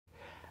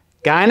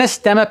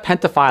Gynostemma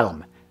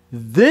pentaphyllum.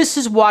 This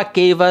is what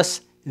gave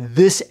us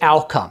this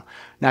outcome.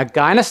 Now,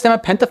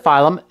 Gynostemma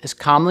pentaphyllum is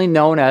commonly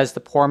known as the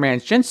poor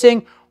man's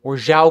ginseng or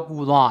Zhao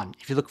Gulan,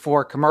 if you look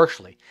for it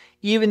commercially.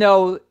 Even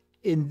though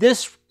in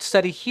this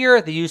study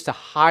here, they used a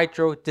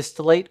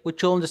hydrodistillate,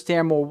 which you'll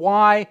understand more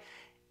why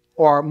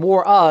or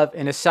more of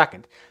in a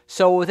second.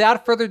 So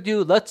without further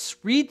ado, let's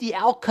read the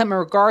outcome in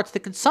regard to the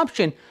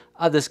consumption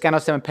of this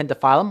Gynostemma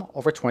pentaphyllum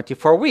over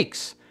 24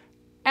 weeks.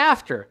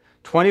 After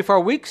 24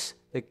 weeks,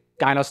 the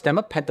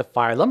Gynostemma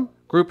pentaphyllum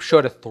group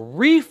showed a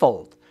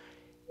threefold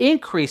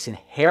increase in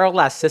hair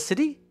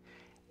elasticity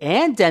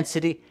and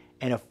density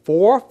and a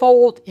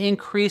fourfold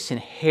increase in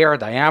hair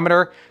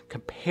diameter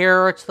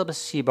compared to the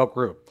placebo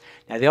group.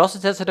 Now, they also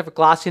tested for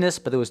glossiness,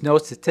 but there was no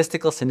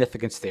statistical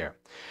significance there.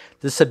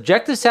 The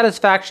subjective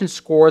satisfaction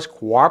scores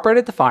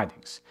corroborated the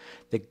findings.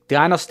 The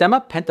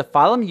Gynostemma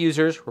pentaphyllum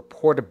users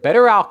reported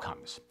better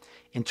outcomes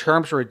in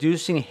terms of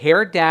reducing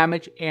hair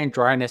damage and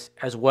dryness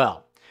as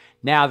well.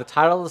 Now, the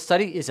title of the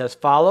study is as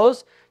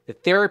follows: The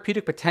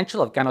Therapeutic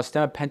Potential of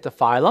Gynostemma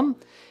pentaphyllum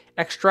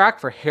Extract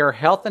for Hair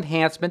Health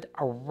Enhancement,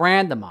 a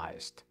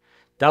randomized,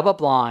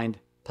 double-blind,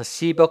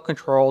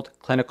 placebo-controlled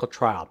clinical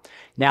trial.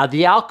 Now,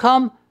 the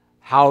outcome,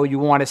 how you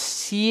want to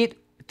see it,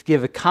 to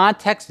give a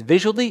context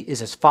visually,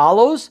 is as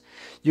follows.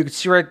 You can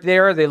see right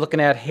there, they're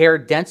looking at hair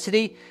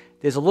density.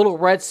 There's a little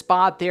red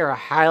spot there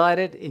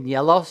highlighted in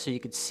yellow, so you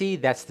can see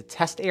that's the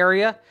test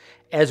area,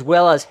 as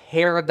well as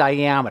hair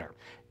diameter.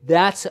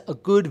 That's a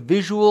good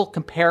visual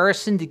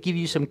comparison to give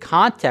you some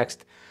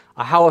context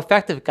of how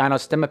effective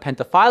Gynostemma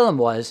pentaphyllum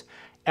was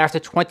after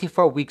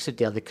 24 weeks of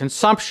daily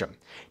consumption.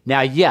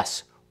 Now,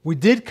 yes, we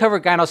did cover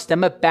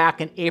Gynostemma back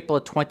in April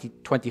of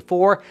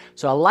 2024,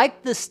 so I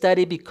like this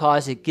study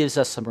because it gives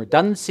us some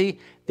redundancy,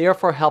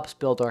 therefore helps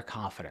build our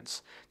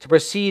confidence. To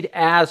proceed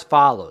as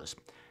follows.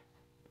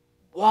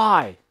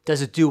 Why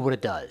does it do what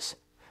it does?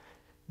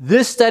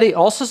 This study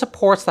also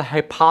supports the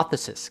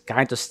hypothesis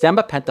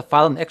Gynostemma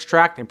pentaphyllum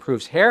extract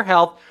improves hair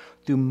health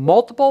through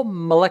multiple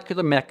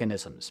molecular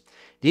mechanisms.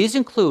 These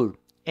include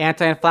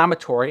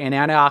anti-inflammatory and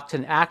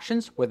antioxidant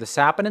actions where the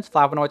saponins,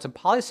 flavonoids, and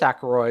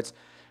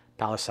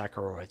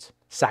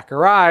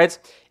saccharides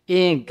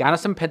in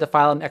Gynostemma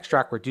pentaphyllum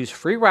extract reduce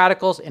free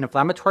radicals and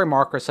inflammatory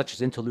markers such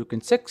as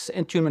interleukin-6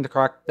 and tumor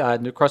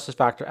necrosis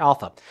factor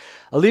alpha,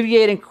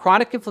 alleviating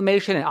chronic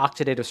inflammation and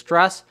oxidative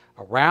stress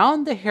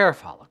around the hair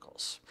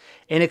follicles,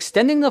 and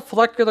extending the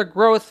follicular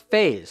growth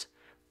phase.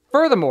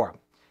 Furthermore,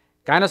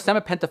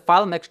 Gynostemma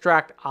pentaphyllum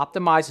extract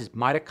optimizes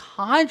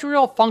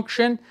mitochondrial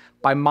function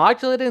by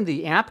modulating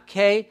the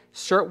AMPK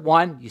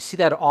SIRT1. You see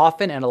that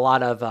often in a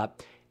lot of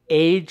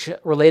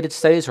age-related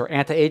studies or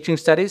anti-aging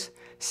studies,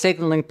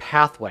 signaling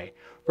pathway,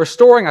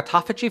 restoring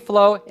autophagy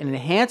flow and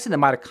enhancing the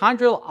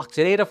mitochondrial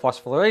oxidative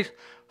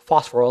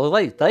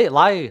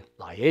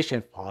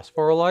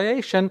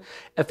phosphorylation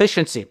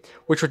efficiency,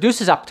 which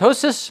reduces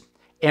apoptosis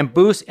and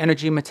boosts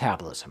energy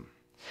metabolism.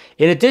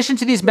 In addition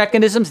to these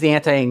mechanisms, the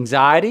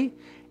anti-anxiety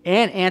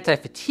and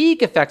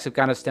anti-fatigue effects of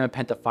Gynostemma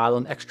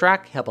pentaphyllum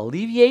extract help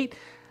alleviate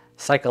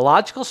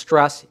psychological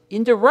stress,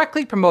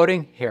 indirectly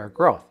promoting hair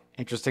growth.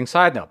 Interesting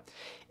side note.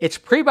 Its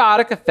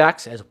prebiotic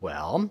effects as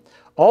well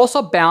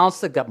also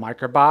balance the gut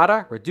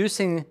microbiota,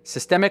 reducing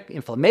systemic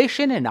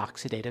inflammation and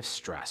oxidative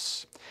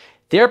stress,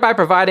 thereby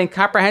providing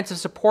comprehensive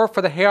support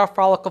for the hair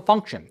follicle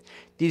function.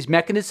 These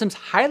mechanisms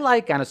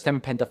highlight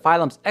Gynostemma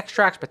pentaphyllum's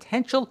extract's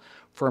potential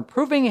for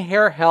improving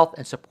hair health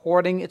and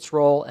supporting its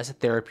role as a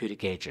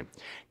therapeutic agent.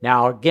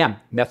 Now, again,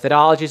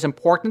 methodology is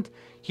important.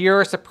 Here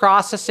are the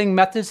processing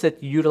methods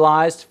that you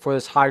utilized for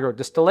this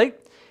hydrodistillate.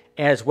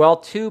 As well,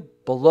 too,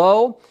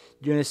 below,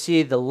 you're going to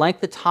see the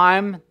length of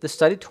time the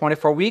study,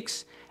 24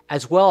 weeks,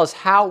 as well as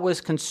how it was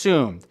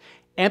consumed.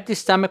 Empty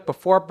stomach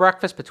before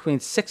breakfast between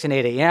 6 and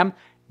 8 a.m.,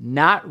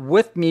 not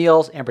with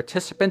meals, and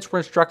participants were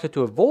instructed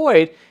to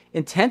avoid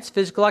intense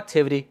physical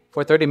activity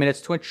for 30 minutes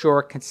to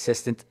ensure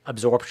consistent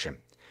absorption.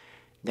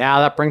 Now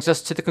that brings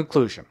us to the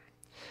conclusion.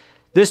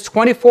 This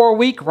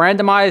 24-week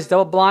randomized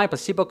double-blind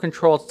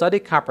placebo-controlled study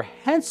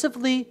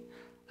comprehensively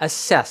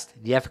assessed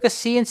the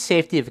efficacy and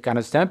safety of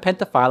Gynostemma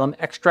pentaphyllum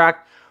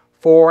extract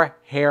for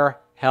hair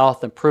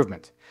health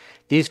improvement.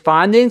 These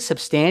findings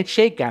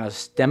substantiate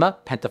Gynostemma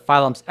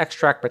pentaphyllum's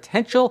extract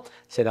potential,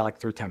 say that like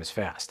 3 times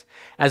fast,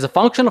 as a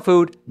functional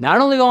food, not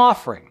only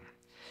offering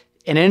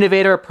an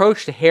innovative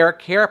approach to hair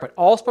care, but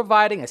also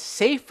providing a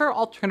safer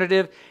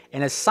alternative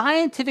and a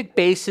scientific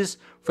basis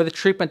for the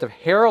treatment of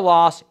hair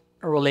loss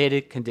and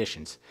related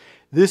conditions.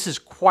 This is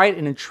quite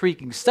an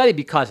intriguing study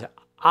because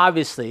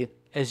obviously,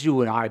 as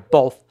you and I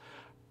both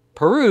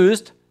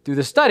perused through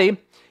the study,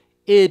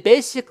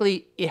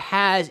 it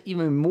has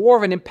even more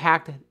of an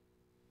impact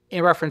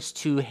in reference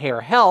to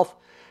hair health,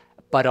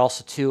 but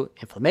also to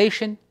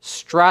inflammation,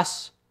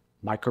 stress,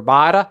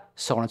 microbiota,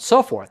 so on and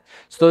so forth.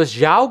 So this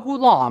Zhao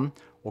Gulan,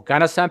 or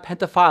Gynostemma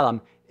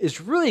pentaphyllum, is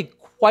really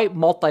quite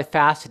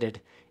multifaceted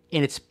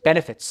in its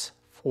benefits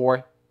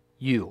for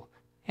you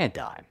and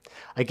I.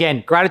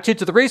 Again, gratitude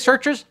to the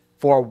researchers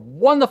for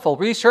wonderful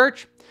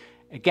research.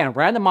 Again,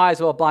 randomized,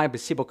 double-blind,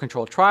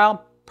 placebo-controlled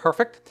trial,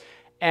 perfect.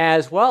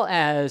 as well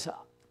as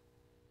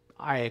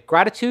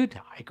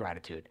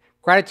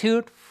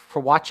gratitude for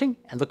watching,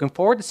 and looking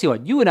forward to see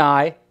what you and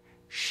I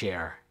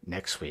share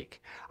next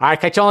week. All right,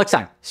 catch you all next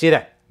time. See you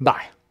then.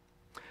 Bye.